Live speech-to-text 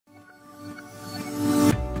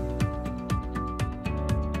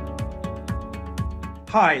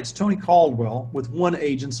Hi, it's Tony Caldwell with One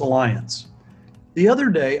Agents Alliance. The other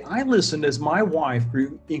day, I listened as my wife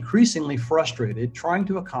grew increasingly frustrated trying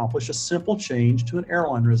to accomplish a simple change to an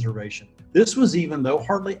airline reservation. This was even though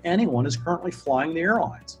hardly anyone is currently flying the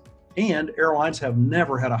airlines, and airlines have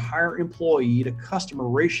never had a higher employee to customer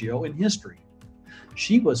ratio in history.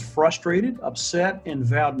 She was frustrated, upset, and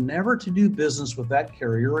vowed never to do business with that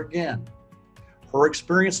carrier again. Her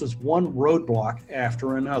experience was one roadblock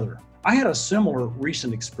after another. I had a similar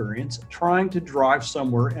recent experience trying to drive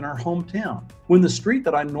somewhere in our hometown. When the street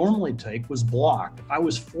that I normally take was blocked, I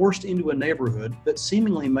was forced into a neighborhood that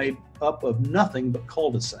seemingly made up of nothing but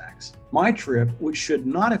cul-de-sacs. My trip, which should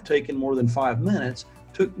not have taken more than 5 minutes,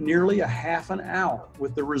 took nearly a half an hour,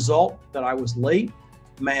 with the result that I was late,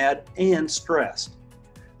 mad, and stressed.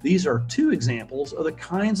 These are two examples of the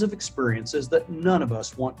kinds of experiences that none of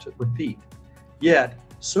us want to repeat. Yet,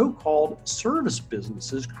 so-called service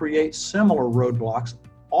businesses create similar roadblocks,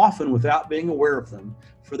 often without being aware of them,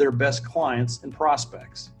 for their best clients and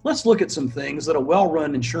prospects. Let's look at some things that a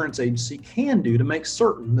well-run insurance agency can do to make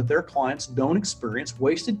certain that their clients don't experience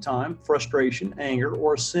wasted time, frustration, anger,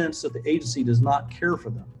 or a sense that the agency does not care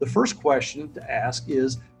for them. The first question to ask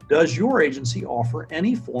is, does your agency offer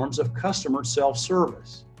any forms of customer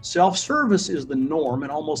self-service? Self-service is the norm in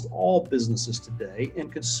almost all businesses today,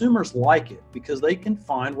 and consumers like it because they can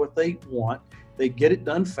find what they want, they get it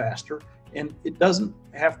done faster, and it doesn't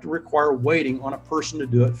have to require waiting on a person to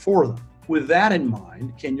do it for them. With that in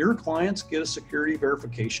mind, can your clients get a security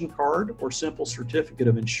verification card or simple certificate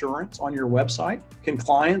of insurance on your website? Can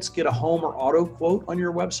clients get a home or auto quote on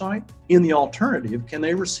your website? In the alternative, can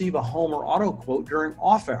they receive a home or auto quote during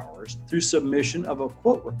off hours through submission of a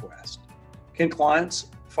quote request? Can clients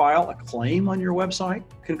file a claim on your website?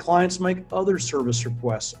 Can clients make other service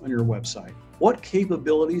requests on your website? What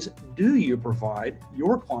capabilities do you provide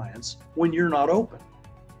your clients when you're not open?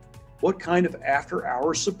 What kind of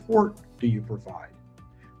after-hours support do you provide?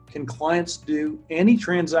 Can clients do any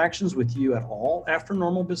transactions with you at all after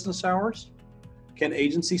normal business hours? Can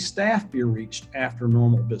agency staff be reached after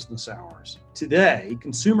normal business hours? Today,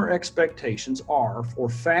 consumer expectations are for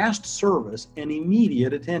fast service and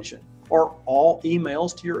immediate attention. Are all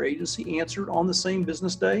emails to your agency answered on the same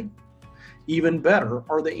business day? Even better,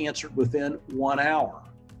 are they answered within 1 hour?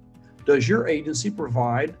 Does your agency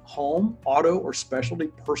provide home, auto, or specialty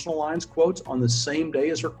personal lines quotes on the same day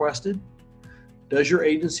as requested? Does your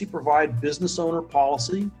agency provide business owner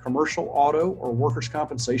policy, commercial auto, or workers'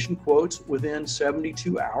 compensation quotes within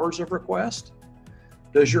 72 hours of request?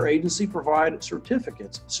 Does your agency provide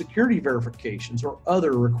certificates, security verifications, or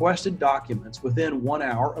other requested documents within 1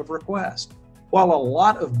 hour of request? While a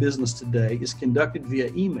lot of business today is conducted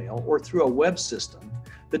via email or through a web system,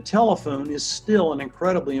 the telephone is still an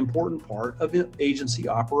incredibly important part of agency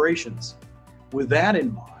operations. With that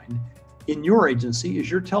in mind, in your agency,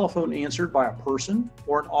 is your telephone answered by a person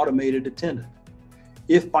or an automated attendant?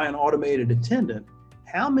 If by an automated attendant,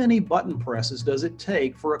 how many button presses does it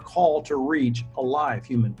take for a call to reach a live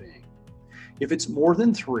human being? If it's more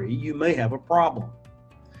than 3, you may have a problem.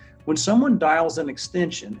 When someone dials an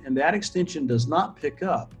extension and that extension does not pick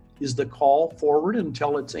up, is the call forwarded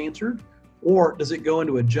until it's answered, or does it go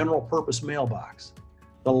into a general purpose mailbox?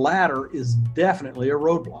 The latter is definitely a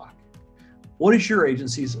roadblock. What is your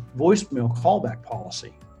agency's voicemail callback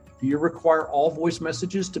policy? Do you require all voice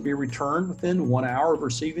messages to be returned within 1 hour of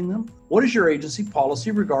receiving them? What is your agency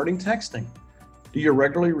policy regarding texting? Do you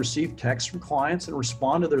regularly receive texts from clients and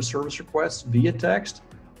respond to their service requests via text?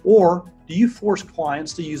 Or do you force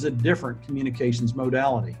clients to use a different communications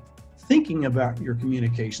modality? Thinking about your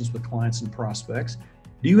communications with clients and prospects,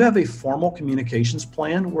 do you have a formal communications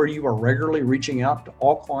plan where you are regularly reaching out to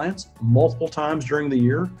all clients multiple times during the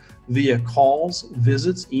year via calls,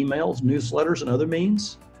 visits, emails, newsletters, and other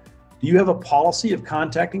means? Do you have a policy of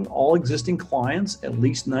contacting all existing clients at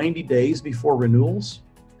least 90 days before renewals?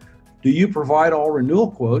 Do you provide all renewal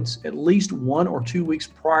quotes at least 1 or 2 weeks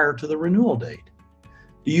prior to the renewal date?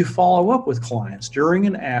 Do you follow up with clients during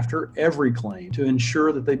and after every claim to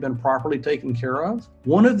ensure that they've been properly taken care of?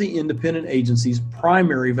 One of the independent agency's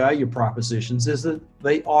primary value propositions is that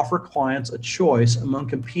they offer clients a choice among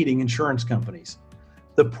competing insurance companies.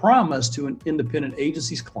 The promise to an independent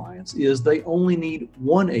agency's clients is they only need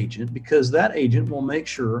one agent because that agent will make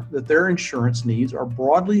sure that their insurance needs are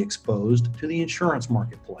broadly exposed to the insurance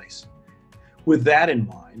marketplace. With that in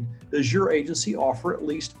mind, does your agency offer at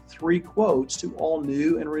least 3 quotes to all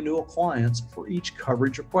new and renewal clients for each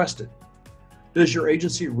coverage requested? Does your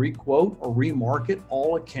agency requote or remarket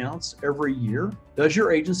all accounts every year? Does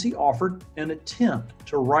your agency offer an attempt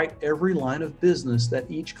to write every line of business that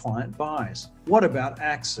each client buys? What about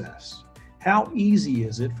access? How easy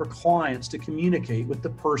is it for clients to communicate with the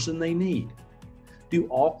person they need? Do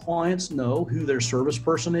all clients know who their service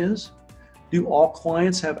person is? Do all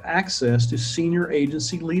clients have access to senior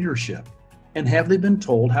agency leadership? And have they been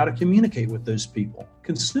told how to communicate with those people?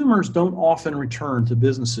 Consumers don't often return to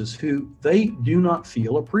businesses who they do not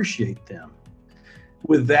feel appreciate them.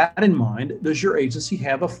 With that in mind, does your agency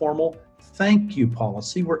have a formal thank you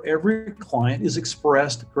policy where every client is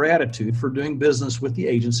expressed gratitude for doing business with the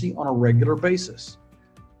agency on a regular basis?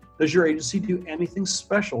 Does your agency do anything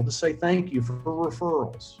special to say thank you for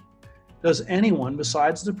referrals? Does anyone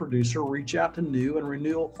besides the producer reach out to new and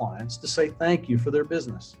renewal clients to say thank you for their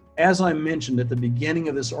business? As I mentioned at the beginning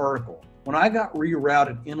of this article, when I got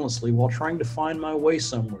rerouted endlessly while trying to find my way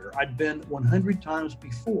somewhere I'd been 100 times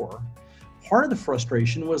before, part of the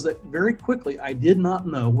frustration was that very quickly I did not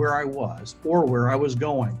know where I was or where I was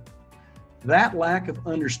going. That lack of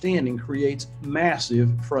understanding creates massive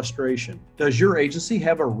frustration. Does your agency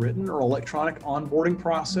have a written or electronic onboarding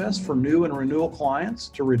process for new and renewal clients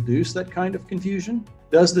to reduce that kind of confusion?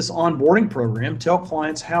 Does this onboarding program tell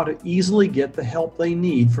clients how to easily get the help they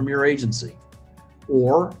need from your agency?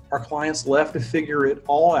 Or are clients left to figure it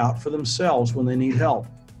all out for themselves when they need help?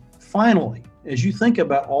 Finally, as you think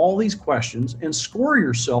about all these questions and score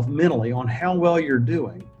yourself mentally on how well you're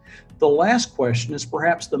doing, the last question is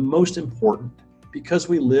perhaps the most important, because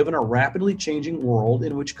we live in a rapidly changing world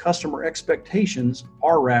in which customer expectations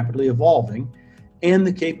are rapidly evolving and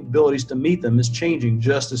the capabilities to meet them is changing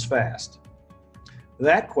just as fast.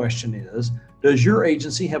 That question is, does your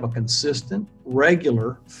agency have a consistent,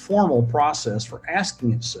 regular, formal process for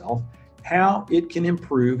asking itself how it can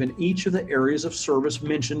improve in each of the areas of service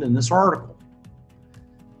mentioned in this article?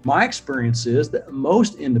 My experience is that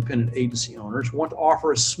most independent agency owners want to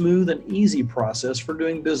offer a smooth and easy process for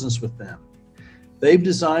doing business with them. They've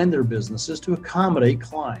designed their businesses to accommodate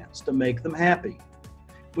clients, to make them happy.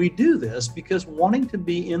 We do this because wanting to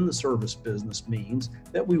be in the service business means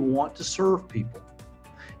that we want to serve people.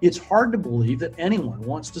 It's hard to believe that anyone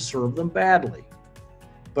wants to serve them badly,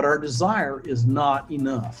 but our desire is not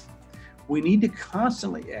enough. We need to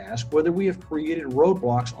constantly ask whether we have created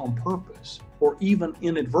roadblocks on purpose or even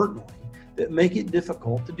inadvertently that make it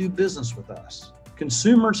difficult to do business with us.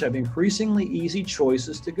 Consumers have increasingly easy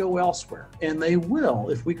choices to go elsewhere, and they will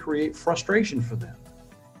if we create frustration for them.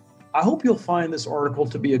 I hope you'll find this article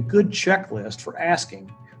to be a good checklist for asking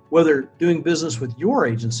whether doing business with your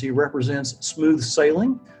agency represents smooth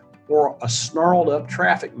sailing or a snarled up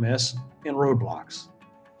traffic mess and roadblocks.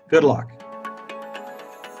 Good luck.